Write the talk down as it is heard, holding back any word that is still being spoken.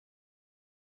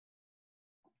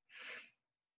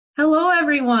Hello,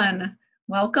 everyone.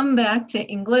 Welcome back to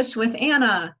English with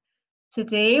Anna.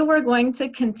 Today, we're going to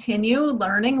continue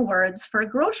learning words for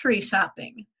grocery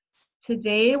shopping.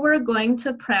 Today, we're going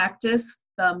to practice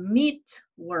the meat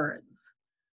words.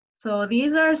 So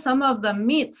these are some of the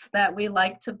meats that we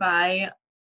like to buy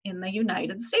in the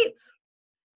United States.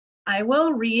 I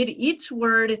will read each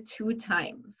word 2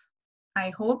 times. I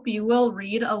hope you will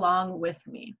read along with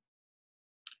me.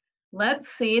 Let's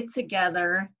say it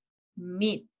together,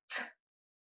 meat.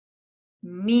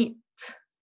 Meat.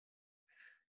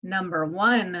 Number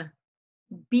 1,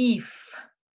 beef.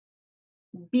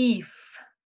 Beef.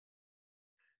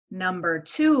 Number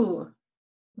 2,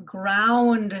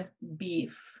 ground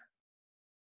beef.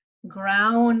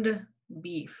 Ground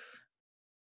beef.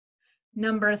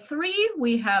 Number 3,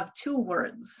 we have 2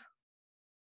 words.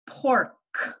 Pork.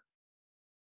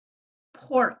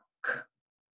 Pork.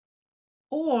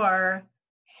 Or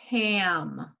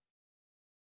ham.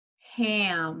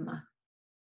 Ham.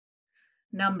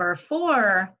 Number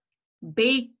 4,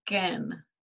 bacon.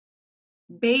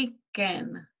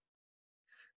 Bacon.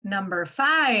 Number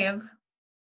 5,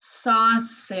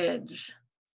 sausage.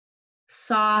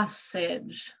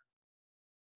 Sausage.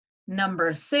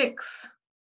 Number 6,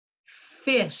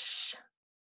 fish.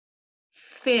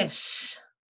 Fish.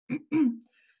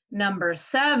 Number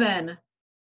 7,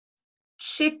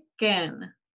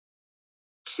 chicken.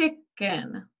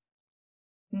 Chicken.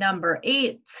 Number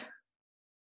 8,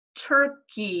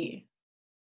 turkey.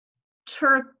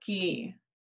 Turkey.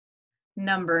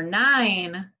 Number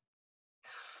 9,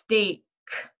 steak.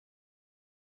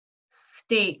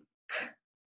 Steak.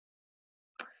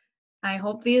 I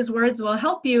hope these words will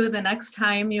help you the next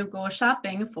time you go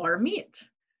shopping for meat.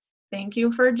 Thank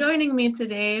you for joining me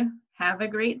today. Have a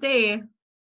great day.